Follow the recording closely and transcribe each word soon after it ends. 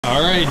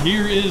Alright,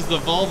 here is the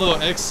Volvo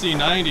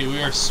XC90.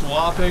 We are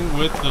swapping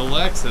with the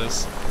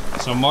Lexus.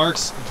 So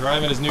Mark's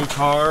driving his new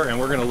car and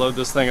we're gonna load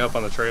this thing up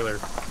on the trailer.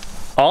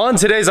 On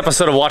today's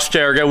episode of Watch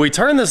Jericho, we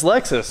turn this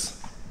Lexus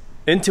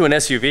into an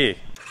SUV.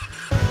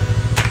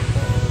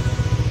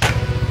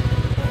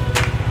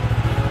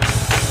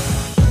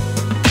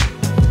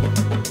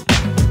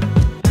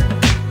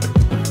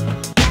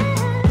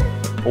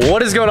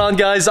 What is going on,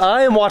 guys?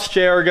 I am Watch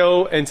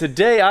Jericho, and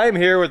today I am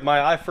here with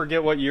my, I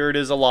forget what year it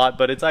is a lot,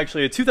 but it's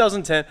actually a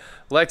 2010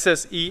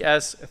 Lexus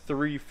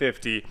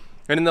ES350.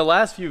 And in the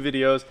last few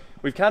videos,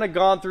 we've kind of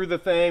gone through the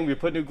thing. We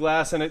put new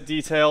glass in it,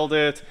 detailed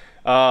it.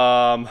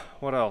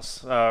 What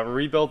else?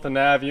 Rebuilt the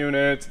nav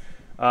unit.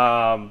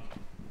 I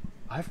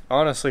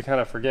honestly kind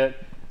of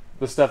forget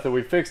the stuff that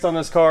we fixed on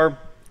this car,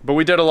 but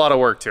we did a lot of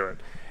work to it.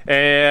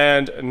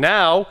 And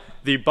now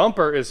the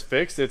bumper is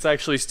fixed. It's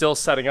actually still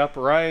setting up.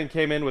 Ryan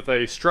came in with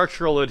a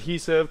structural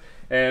adhesive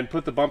and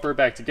put the bumper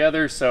back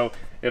together so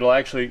it'll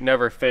actually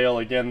never fail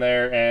again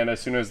there. And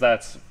as soon as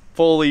that's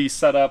fully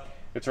set up,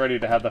 it's ready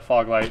to have the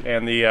fog light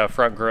and the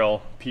front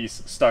grille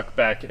piece stuck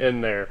back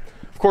in there.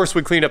 Of course,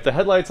 we cleaned up the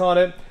headlights on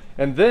it,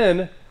 and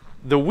then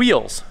the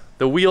wheels.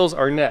 The wheels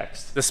are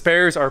next. The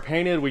spares are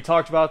painted. We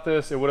talked about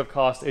this. It would have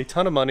cost a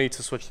ton of money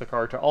to switch the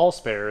car to all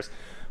spares,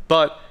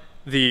 but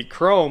the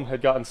chrome had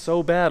gotten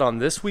so bad on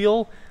this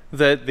wheel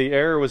that the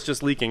air was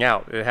just leaking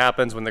out. It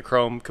happens when the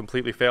chrome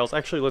completely fails.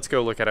 Actually, let's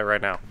go look at it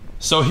right now.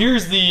 So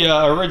here's the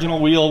original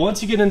wheel.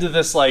 Once you get into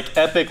this like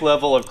epic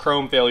level of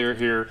chrome failure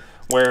here,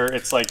 where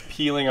it's like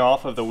peeling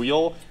off of the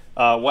wheel,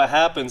 what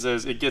happens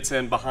is it gets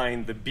in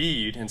behind the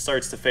bead and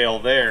starts to fail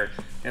there,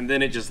 and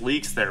then it just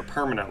leaks there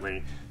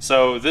permanently.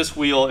 So this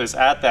wheel is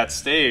at that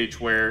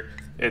stage where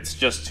it's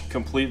just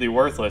completely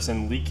worthless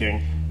and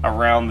leaking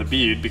around the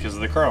bead because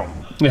of the chrome.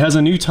 It has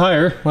a new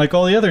tire like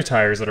all the other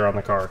tires that are on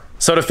the car.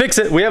 So to fix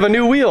it, we have a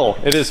new wheel.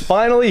 It is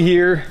finally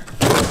here.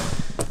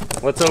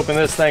 Let's open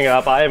this thing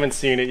up. I haven't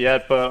seen it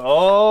yet, but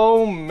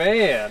oh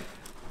man.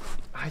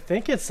 I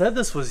think it said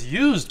this was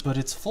used, but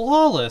it's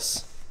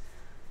flawless.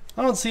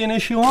 I don't see an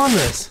issue on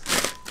this.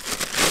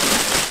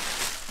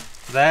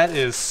 That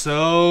is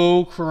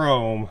so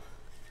chrome.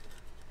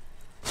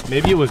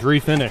 Maybe it was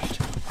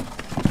refinished.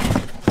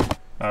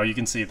 Oh, you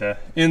can see the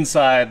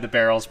inside, the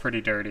barrel's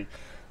pretty dirty.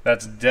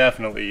 That's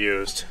definitely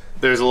used.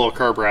 There's a little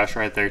curb rash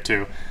right there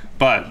too.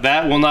 But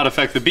that will not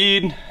affect the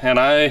bead, and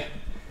I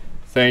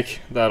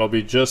think that'll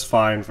be just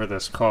fine for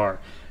this car.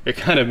 It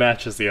kind of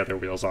matches the other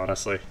wheels,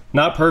 honestly.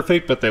 Not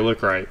perfect, but they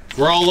look right.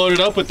 We're all loaded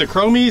up with the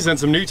chromies and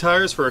some new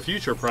tires for a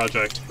future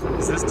project.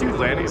 Is this dude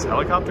landing his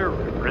helicopter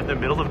right in the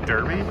middle of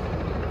Derby?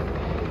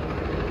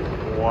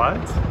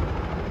 What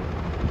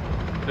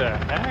the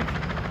heck?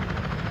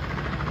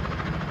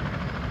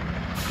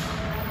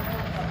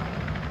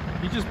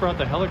 He just brought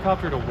the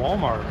helicopter to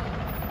Walmart.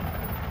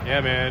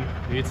 Yeah, man,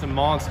 need some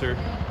monster.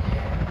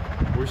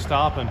 We're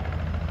stopping.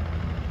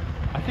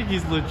 I think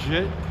he's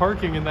legit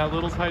parking in that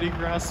little tiny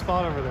grass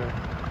spot over there.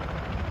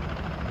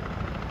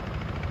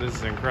 This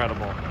is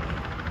incredible.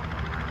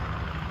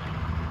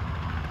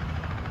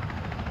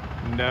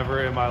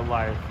 Never in my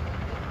life.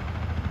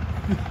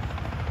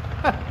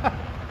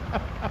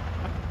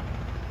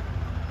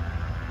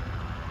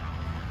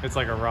 It's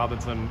like a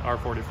Robinson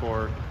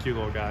R44 cute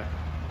little guy.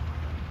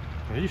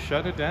 He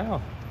shut it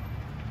down.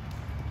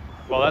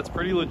 Well, that's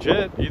pretty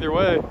legit either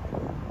way.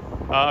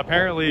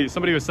 Apparently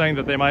somebody was saying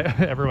that they might,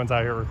 everyone's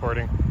out here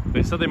recording,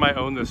 they said they might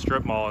own this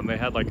strip mall, and they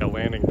had like a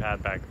landing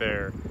pad back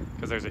there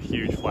because there's a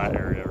huge flat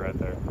area right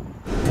there.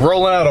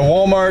 Rolling out of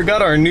Walmart,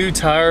 got our new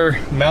tire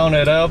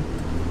mounted up.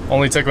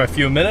 Only took a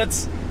few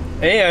minutes,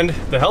 and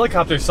the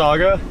helicopter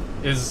saga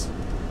is,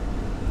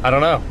 I don't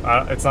know,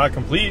 it's not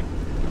complete.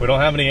 We don't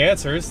have any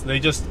answers.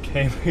 They just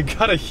came and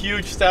got a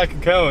huge stack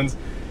of cones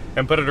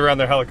and put it around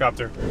their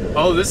helicopter.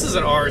 Oh, this is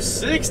an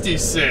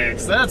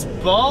R66. That's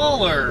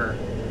baller.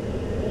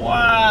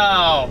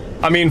 Wow.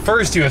 I mean,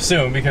 first you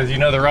assume, because you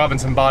know the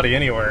Robinson body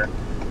anywhere,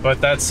 but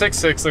that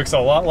 6.6 looks a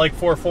lot like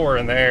 4.4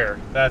 in the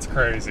air. That's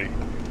crazy.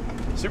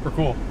 Super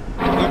cool.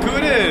 Look who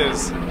it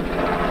is.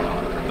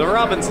 The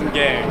Robinson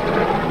gang.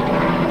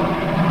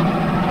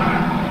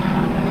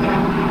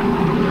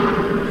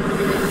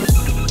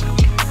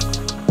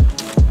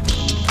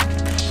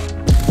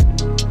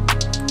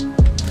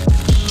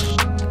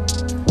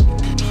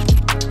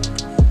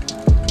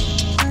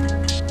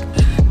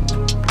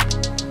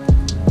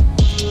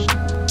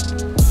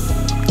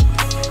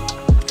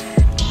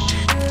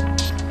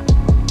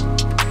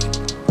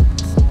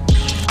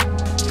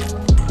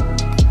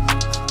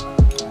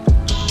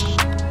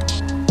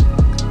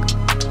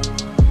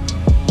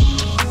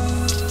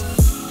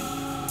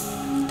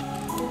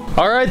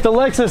 All right, the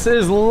Lexus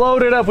is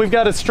loaded up. We've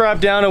got it strapped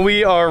down and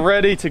we are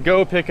ready to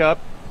go pick up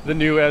the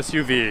new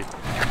SUV.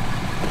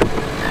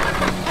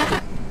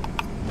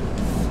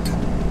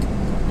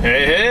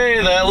 Hey,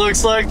 that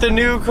looks like the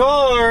new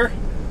car.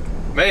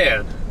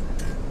 Man,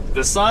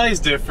 the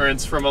size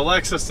difference from a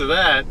Lexus to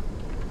that,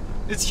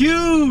 it's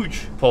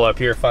huge. Pull up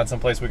here, find some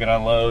place we can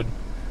unload.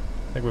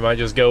 I think we might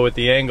just go with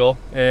the angle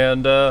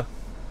and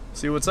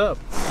see what's up.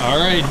 All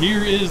right,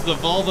 here is the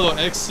Volvo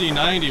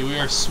XC90. We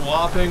are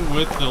swapping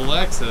with the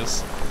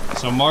Lexus.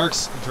 So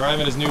Mark's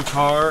driving his new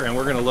car and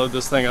we're gonna load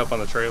this thing up on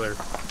the trailer.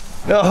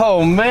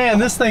 Oh man,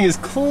 this thing is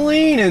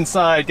clean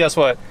inside. Guess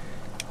what?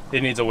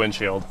 It needs a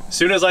windshield. As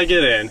soon as I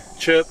get in,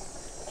 chip,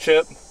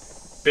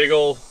 big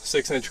ol'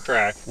 6-inch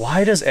crack.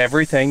 Why does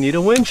everything need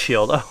a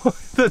windshield? Oh,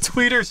 the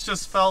tweeters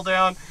just fell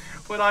down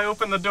when I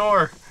opened the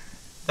door.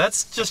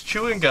 That's just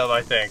chewing gum,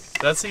 I think.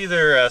 That's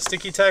either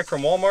sticky tack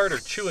from Walmart or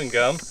chewing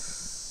gum.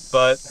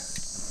 But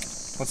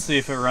let's see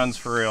if it runs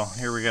for real.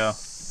 Here we go.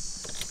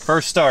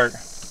 First start.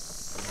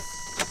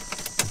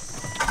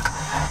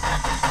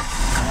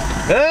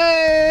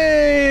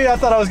 Hey! I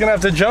thought I was gonna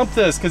have to jump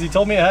this because he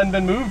told me it hadn't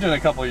been moved in a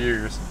couple of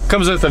years.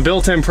 Comes with a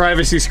built-in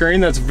privacy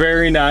screen that's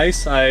very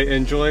nice. I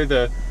enjoy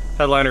the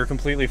headliner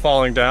completely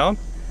falling down.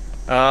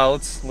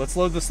 Let's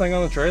load this thing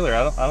on the trailer.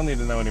 I don't need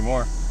to know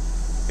anymore.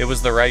 It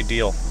was the right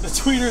deal. The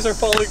tweeters are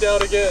falling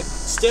down again.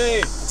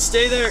 Stay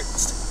there,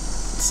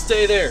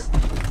 stay there.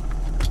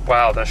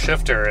 Wow, the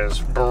shifter is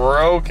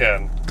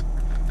broken.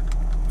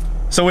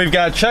 So we've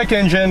got check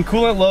engine,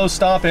 coolant low,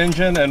 stop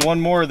engine, and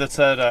one more that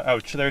said, oh,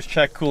 there's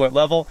check coolant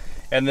level,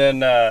 and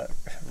then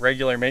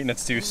regular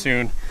maintenance due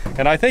soon.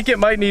 And I think it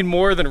might need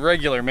more than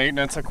regular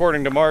maintenance,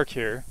 according to Mark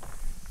here.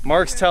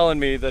 Mark's telling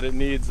me that it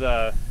needs,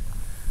 well,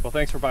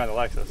 thanks for buying the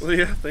Lexus. Well,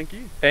 yeah, thank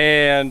you.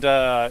 And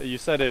you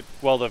said it,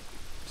 well,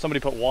 somebody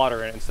put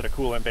water in it instead of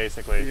coolant,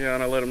 basically. Yeah,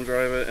 and I let him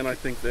drive it, and I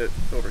think that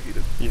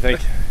overheated. You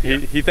think? Yeah.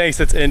 He thinks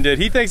it's ended.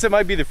 He thinks it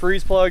might be the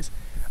freeze plugs.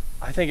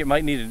 I think it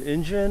might need an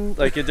engine.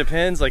 Like, it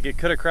depends. Like, it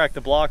could have cracked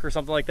the block or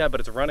something like that, but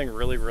it's running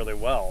really, really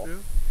well. Yeah.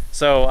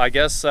 So I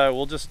guess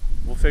we'll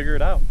figure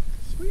it out.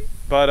 Sweet.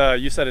 But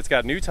you said it's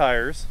got new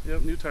tires.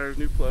 Yep, new tires,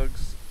 new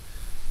plugs.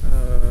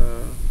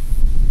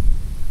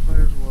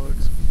 Tires,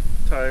 lugs,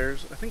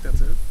 tires. I think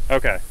that's it.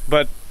 Okay,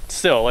 but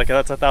still, like,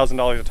 that's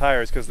 $1,000 of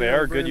tires because they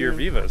are Goodyear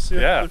Vivas.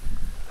 Yeah.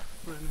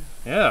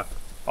 Yeah.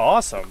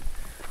 Awesome.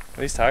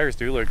 These tires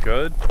do look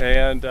good,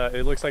 and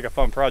it looks like a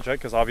fun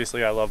project because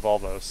obviously I love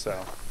Volvos,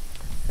 so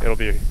it'll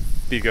be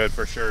good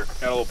for sure.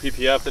 Got a little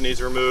PPF that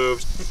needs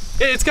removed.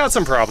 It's got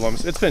some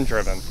problems. It's been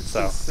driven,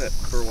 so sit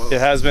for a while. It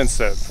has been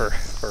sit for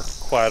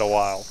quite a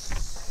while.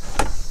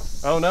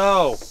 Oh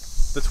no,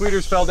 the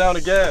tweeters fell down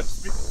again.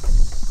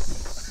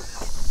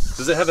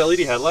 Does it have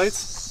LED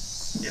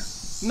headlights? Yeah.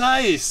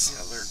 Nice.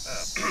 Yeah, they're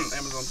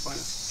Amazon's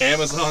finest.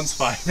 Amazon's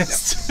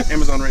finest. Yeah.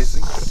 Amazon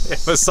Racing.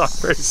 Amazon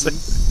Racing.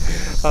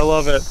 I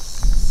love it.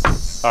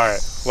 All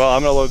right, well,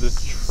 I'm gonna load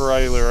this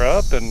trailer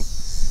up and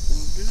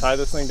tie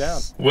this thing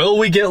down. Will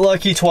we get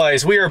lucky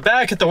twice? We are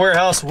back at the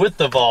warehouse with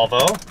the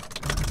Volvo.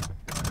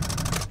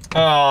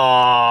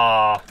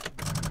 Aww.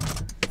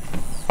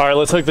 All right,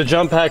 let's hook the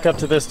jump pack up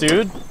to this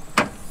dude.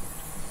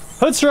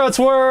 Hood struts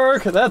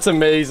work, that's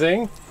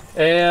amazing.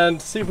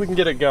 And see if we can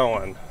get it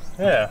going.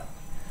 Yeah,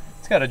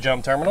 it's got a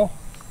jump terminal.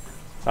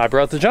 I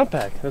brought the jump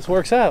pack, this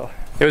works out.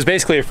 It was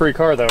basically a free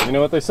car though. You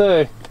know what they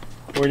say?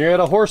 When you're at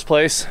a horse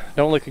place,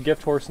 don't lick a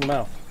gift horse in the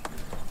mouth.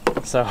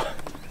 So,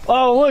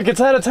 oh look, it's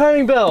had a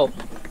timing belt.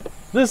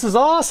 This is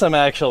awesome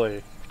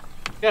actually.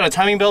 Got a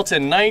timing belt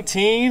in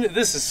 19.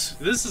 This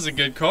is a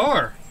good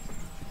car.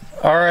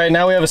 All right,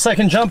 now we have a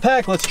second jump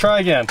pack. Let's try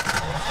again.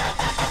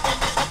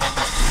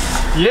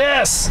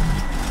 Yes!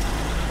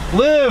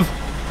 Live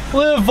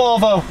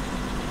Volvo.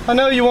 I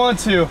know you want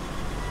to.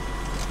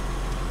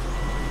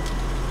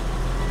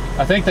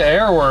 I think the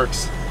air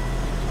works.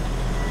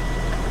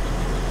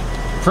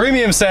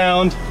 Premium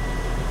sound.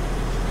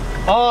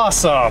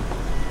 Awesome.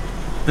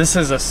 This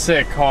is a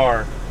sick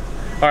car.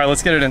 All right,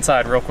 let's get it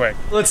inside real quick.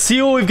 Let's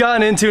see what we've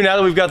gotten into now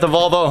that we've got the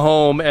Volvo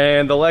home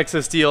and the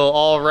Lexus deal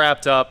all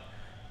wrapped up.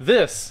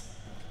 This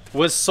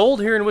was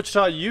sold here in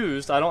Wichita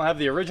used. I don't have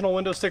the original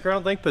window sticker, I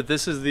don't think, but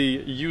this is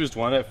the used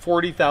one at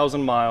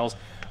 40,000 miles.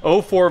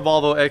 04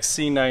 Volvo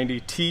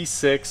XC90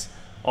 T6,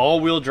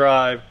 all-wheel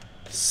drive,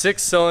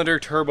 6-cylinder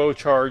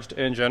turbocharged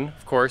engine,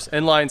 of course,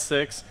 inline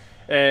 6.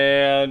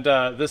 And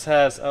this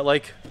has,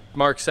 like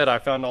Mark said, I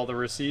found all the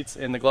receipts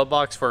in the glove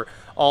box for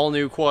all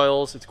new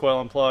coils. It's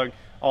coil and plug,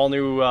 all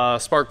new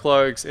spark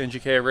plugs,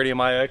 NGK Iridium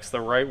IX,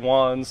 the right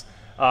ones.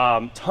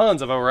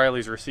 Tons of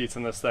O'Reilly's receipts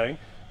in this thing.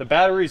 The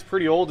battery is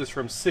pretty old. It's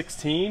from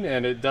 16,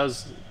 and it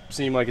does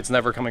seem like it's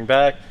never coming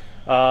back.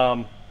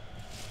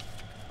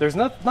 There's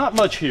not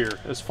much here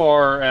as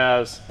far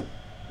as,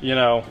 you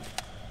know,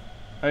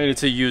 I mean,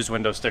 it's a used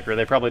window sticker.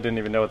 They probably didn't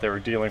even know what they were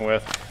dealing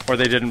with, or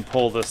they didn't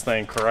pull this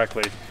thing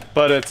correctly.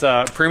 But it's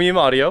premium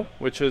audio,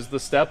 which is the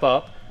step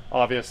up,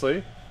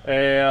 obviously.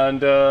 And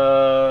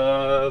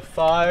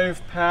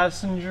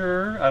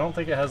 5-passenger. I don't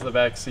think it has the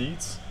back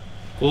seats.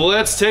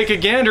 Let's take a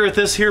gander at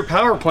this here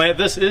power plant.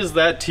 This is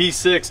that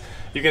T6.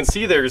 You can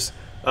see there's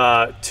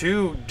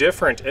 2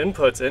 different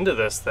inputs into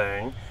this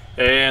thing.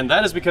 And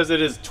that is because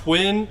it is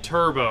twin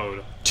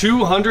turboed.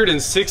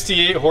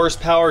 268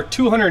 horsepower,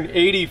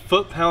 280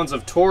 foot-pounds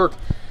of torque.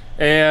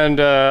 And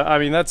I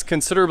mean, that's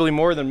considerably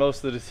more than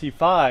most of the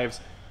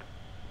T5s.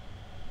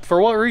 For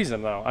what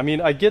reason though? I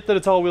mean, I get that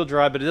it's all-wheel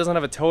drive, but it doesn't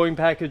have a towing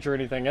package or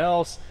anything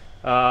else.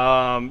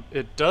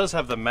 It does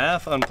have the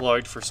math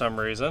unplugged for some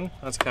reason.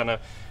 That's kind of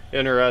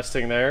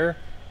interesting there.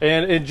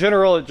 And in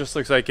general, it just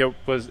looks like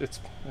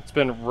it's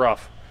been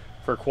rough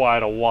for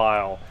quite a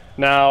while.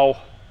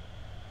 Now,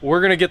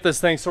 we're gonna get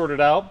this thing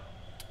sorted out,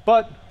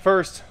 but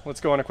first,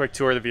 let's go on a quick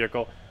tour of the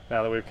vehicle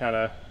now that we've kind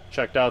of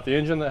checked out the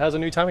engine that has a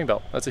new timing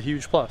belt. That's a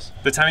huge plus.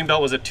 The timing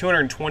belt was at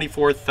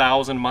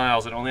 224,000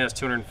 miles. It only has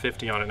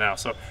 250 on it now,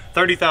 so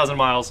 30,000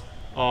 miles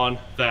on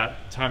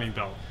that timing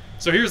belt.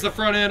 So here's the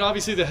front end.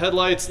 Obviously the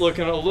headlights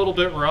looking a little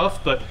bit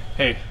rough, but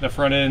hey, the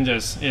front end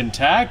is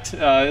intact.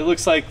 It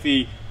looks like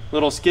the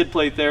little skid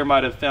plate there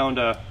might have found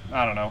I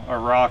don't know, a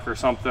rock or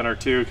something or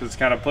two because it's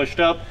kind of pushed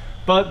up,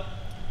 but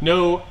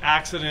no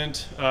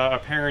accident,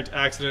 apparent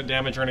accident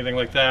damage or anything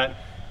like that.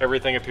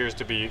 Everything appears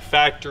to be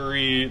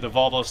factory. The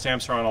Volvo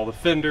stamps are on all the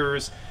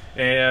fenders,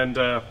 and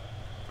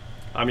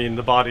I mean,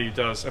 the body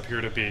does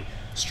appear to be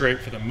straight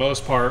for the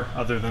most part,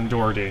 other than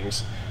door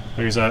dings.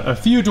 There's a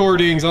few door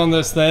dings on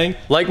this thing.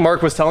 Like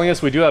Mark was telling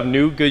us, we do have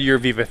new Goodyear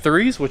Viva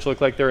 3s, which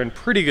look like they're in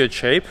pretty good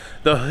shape.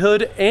 The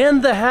hood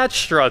and the hatch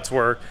struts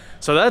work,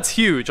 so that's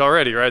huge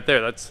already right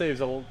there. That saves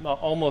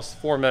almost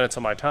 4 minutes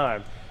of my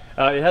time.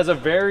 It has a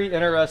very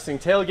interesting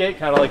tailgate,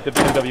 kind of like the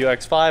BMW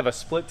X5, a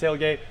split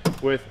tailgate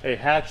with a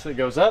hatch that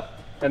goes up,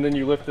 and then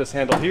you lift this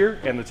handle here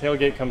and the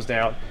tailgate comes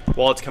down.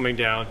 While it's coming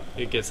down,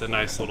 it gets a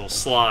nice little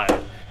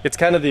slide. It's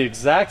kind of the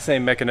exact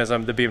same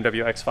mechanism the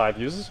BMW X5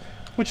 uses,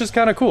 which is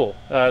kind of cool.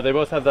 They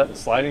both have that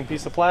sliding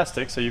piece of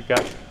plastic, so you've got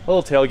a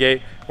little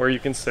tailgate where you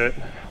can sit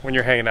when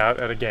you're hanging out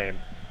at a game,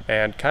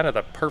 and kind of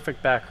the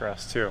perfect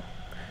backrest too.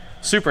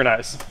 Super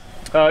nice.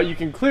 You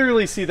can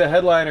clearly see the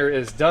headliner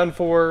is done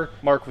for.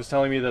 Mark was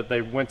telling me that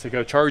they went to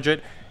go charge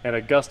it and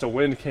a gust of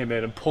wind came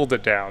in and pulled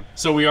it down.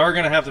 So we are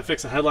gonna have to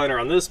fix a headliner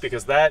on this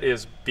because that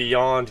is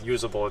beyond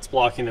usable. It's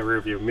blocking the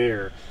rear view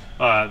mirror.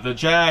 The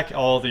jack,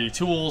 all the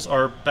tools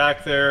are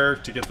back there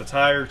to get the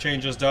tire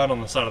changes done on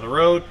the side of the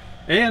road,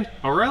 and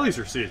O'Reilly's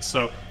receipts.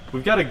 So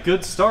we've got a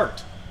good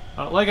start.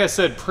 Like I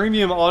said,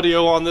 premium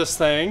audio on this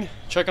thing.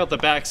 Check out the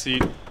back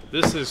seat.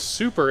 This is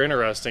super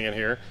interesting in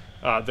here.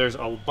 There's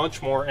a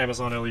bunch more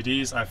Amazon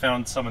LEDs. I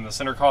found some in the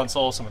center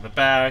console, some in the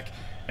back,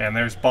 and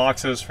there's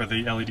boxes for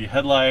the LED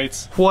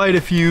headlights. Quite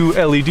a few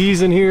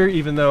LEDs in here,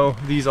 even though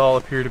these all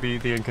appear to be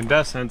the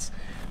incandescents.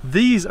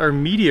 These are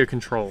media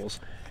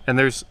controls, and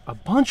there's a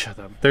bunch of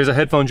them. There's a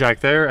headphone jack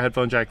there, a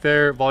headphone jack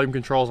there, volume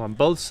controls on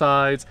both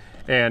sides,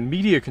 and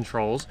media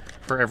controls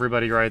for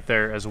everybody right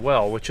there as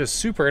well, which is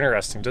super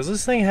interesting. Does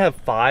this thing have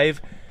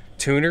 5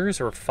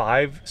 tuners or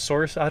 5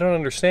 source? I don't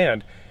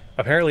understand.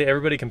 Apparently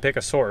everybody can pick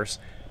a source.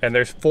 And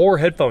there's 4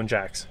 headphone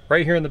jacks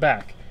right here in the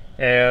back.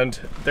 And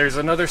there's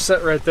another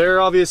set right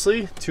there,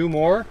 obviously, 2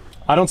 more.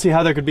 I don't see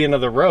how there could be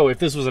another row. If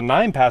this was a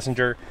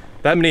 9-passenger,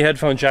 that many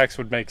headphone jacks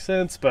would make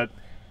sense, but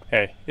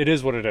hey, it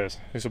is what it is.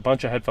 There's a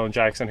bunch of headphone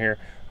jacks in here,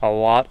 a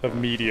lot of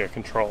media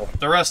control.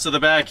 The rest of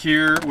the back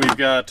here, we've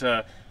got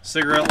a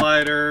cigarette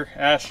lighter,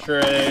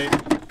 ashtray,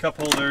 cup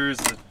holders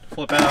that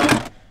flip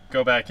out,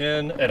 go back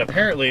in, and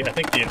apparently, I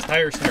think the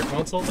entire center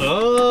console,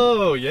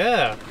 oh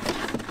yeah,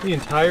 the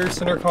entire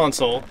center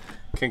console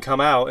can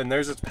come out, and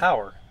there's its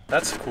power.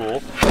 That's cool.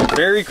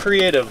 Very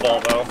creative,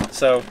 Volvo.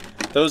 So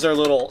those are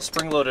little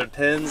spring-loaded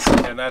pins,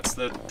 and that's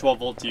the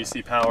 12-volt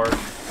DC power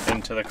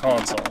into the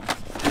console.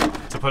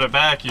 To put it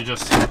back, you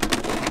just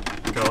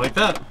go like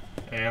that,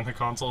 and the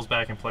console's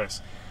back in place.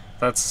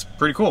 That's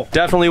pretty cool.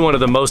 Definitely one of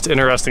the most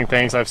interesting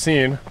things I've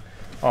seen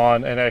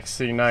on an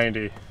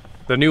XC90.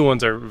 The new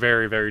ones are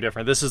very, very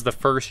different. This is the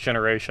first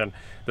generation,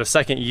 the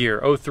second year.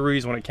 03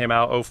 is when it came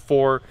out,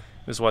 04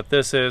 is what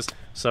this is.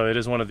 So it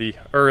is one of the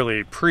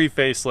early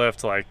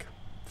pre-facelift, like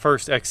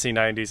first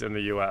XC90s in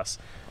the US.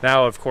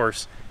 Now, of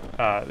course,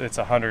 it's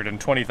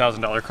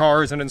 $120,000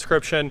 car as an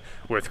inscription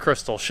with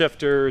crystal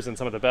shifters and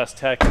some of the best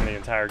tech in the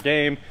entire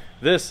game.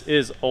 This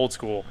is old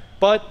school,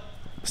 but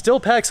still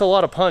packs a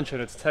lot of punch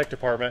in its tech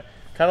department,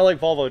 kind of like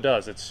Volvo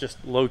does. It's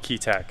just low-key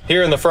tech.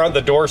 Here in the front,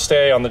 the door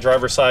stay on the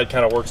driver's side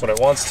kind of works when it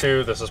wants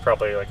to. This is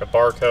probably like a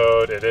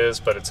barcode. It is,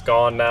 but it's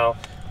gone now.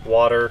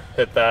 Water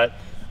hit that.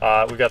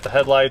 We've got the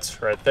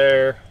headlights right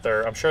there.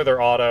 I'm sure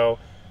they're auto.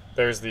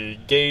 There's the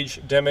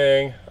gauge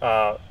dimming,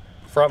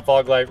 front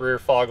fog light, rear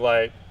fog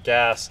light,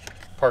 gas,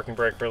 parking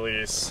brake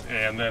release,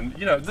 and then,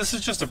 you know, this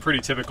is just a pretty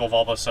typical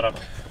Volvo setup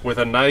with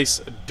a nice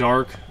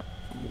dark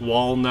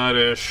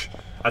walnut-ish,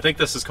 I think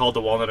this is called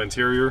the walnut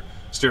interior,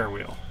 steering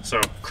wheel.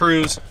 So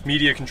cruise,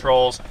 media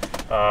controls,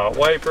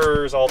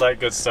 wipers, all that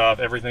good stuff.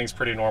 Everything's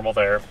pretty normal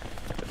there.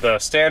 The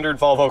standard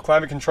Volvo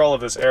climate control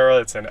of this era,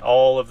 it's in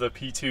all of the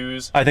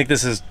P2s. I think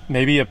this is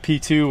maybe a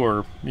P2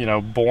 or, you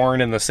know,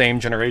 born in the same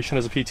generation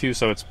as a P2,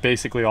 so it's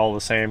basically all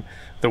the same.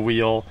 The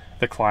wheel,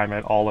 the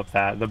climate, all of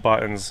that, the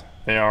buttons,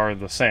 they are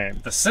the same.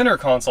 The center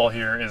console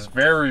here is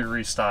very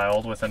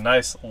restyled with a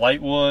nice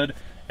light wood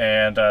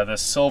and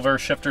this silver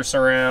shifter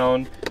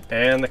surround,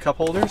 and the cup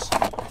holders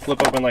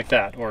flip open like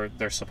that, or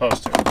they're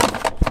supposed to.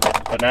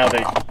 But now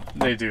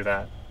they do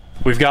that.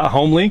 We've got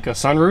HomeLink, a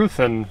sunroof,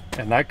 and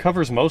that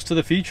covers most of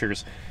the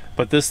features.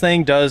 But this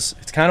thing does,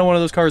 it's kind of one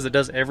of those cars that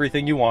does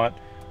everything you want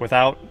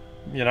without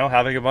you know,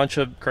 having a bunch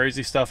of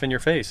crazy stuff in your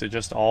face. It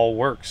just all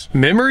works.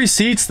 Memory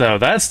seats though,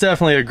 that's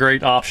definitely a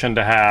great option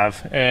to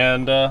have.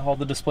 And all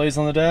the displays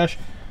on the dash.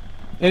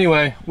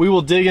 Anyway, we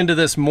will dig into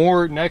this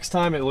more next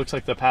time. It looks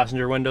like the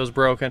passenger window's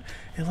broken.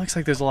 It looks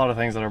like there's a lot of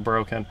things that are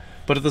broken.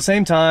 But at the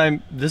same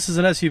time, this is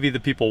an SUV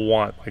that people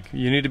want. Like,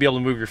 you need to be able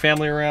to move your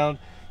family around.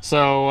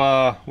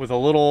 So with a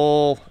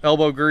little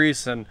elbow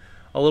grease and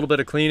a little bit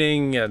of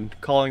cleaning and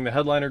calling the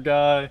headliner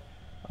guy,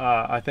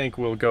 I think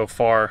we'll go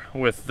far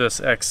with this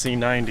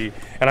XC90.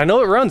 And I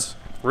know it runs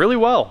really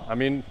well. I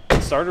mean,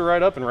 it started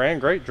right up and ran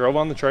great, drove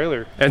on the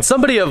trailer. And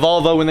somebody at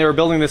Volvo, when they were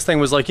building this thing,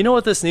 was like, you know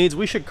what this needs?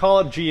 We should call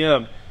up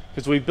GM.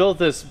 Because we built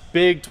this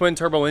big twin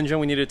turbo engine,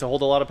 we needed to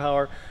hold a lot of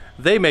power.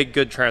 They make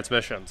good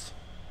transmissions.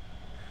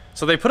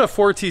 So they put a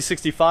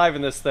 4T65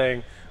 in this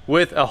thing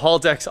with a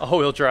Haldex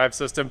all-wheel drive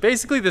system,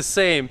 basically the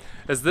same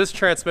as this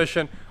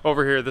transmission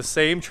over here, the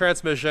same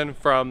transmission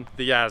from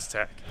the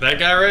Aztec. That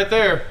guy right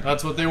there,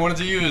 that's what they wanted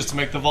to use to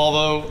make the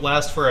Volvo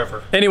last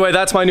forever. Anyway,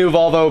 that's my new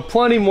Volvo.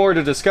 Plenty more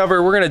to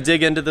discover. We're gonna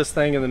dig into this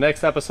thing in the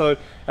next episode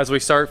as we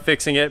start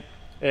fixing it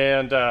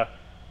and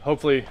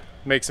hopefully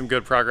make some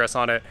good progress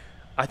on it.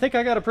 I think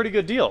I got a pretty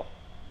good deal.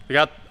 I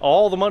got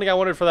all the money I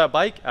wanted for that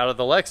bike out of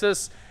the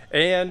Lexus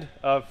and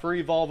a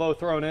free Volvo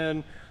thrown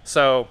in.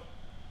 So,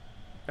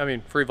 I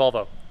mean, free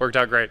Volvo. Worked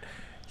out great.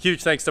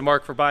 Huge thanks to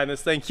Mark for buying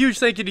this thing. Huge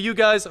thank you to you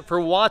guys for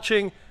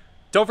watching.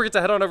 Don't forget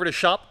to head on over to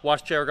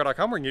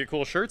shop.watchjargo.com where you can get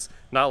cool shirts,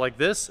 not like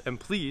this. And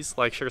please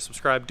like, share,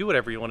 subscribe, do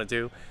whatever you want to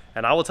do.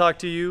 And I will talk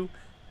to you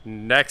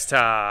next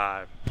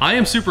time. I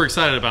am super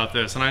excited about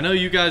this. And I know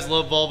you guys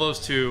love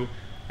Volvos too.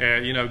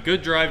 You know,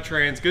 good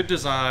drivetrains, good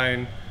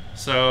design.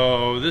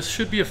 So this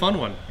should be a fun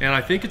one, and I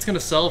think it's gonna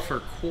sell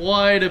for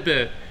quite a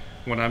bit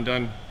when I'm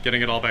done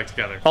getting it all back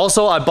together.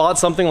 Also, I bought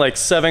something like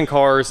 7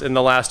 cars in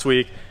the last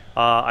week.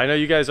 I know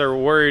you guys are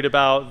worried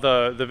about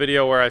the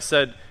video where I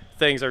said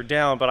things are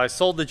down, but I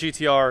sold the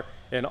GTR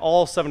and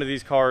all 7 of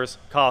these cars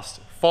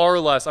cost far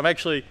less. I'm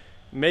actually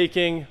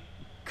making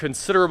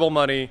considerable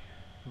money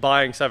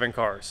buying 7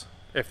 cars,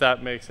 if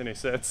that makes any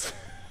sense.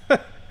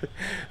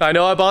 I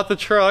know I bought the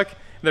truck,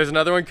 there's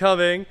another one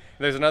coming,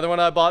 there's another one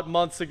I bought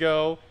months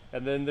ago,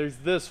 and then there's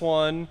this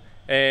one,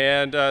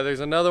 and there's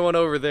another one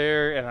over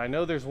there, and I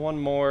know there's one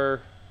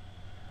more.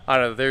 I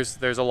don't know,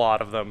 there's a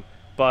lot of them.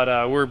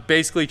 But we're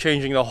basically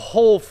changing the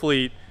whole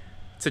fleet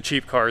to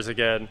cheap cars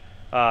again,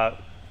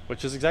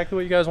 which is exactly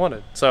what you guys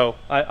wanted. So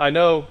I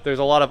know there's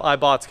a lot of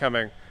iBots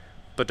coming,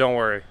 but don't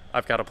worry,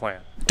 I've got a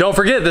plan. Don't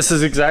forget, this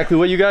is exactly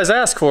what you guys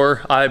asked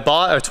for. I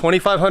bought a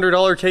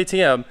 $2,500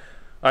 KTM.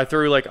 I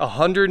threw like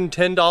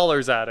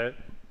 $110 at it,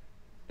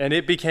 and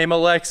it became a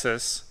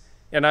Lexus.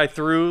 And I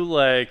threw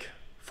like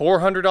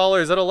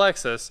 $400 at a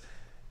Lexus,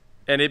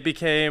 and it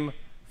became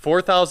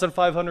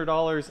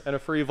 $4,500 and a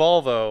free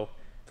Volvo.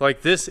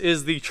 Like, this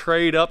is the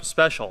trade up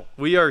special.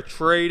 We are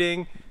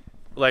trading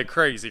like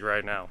crazy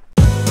right now.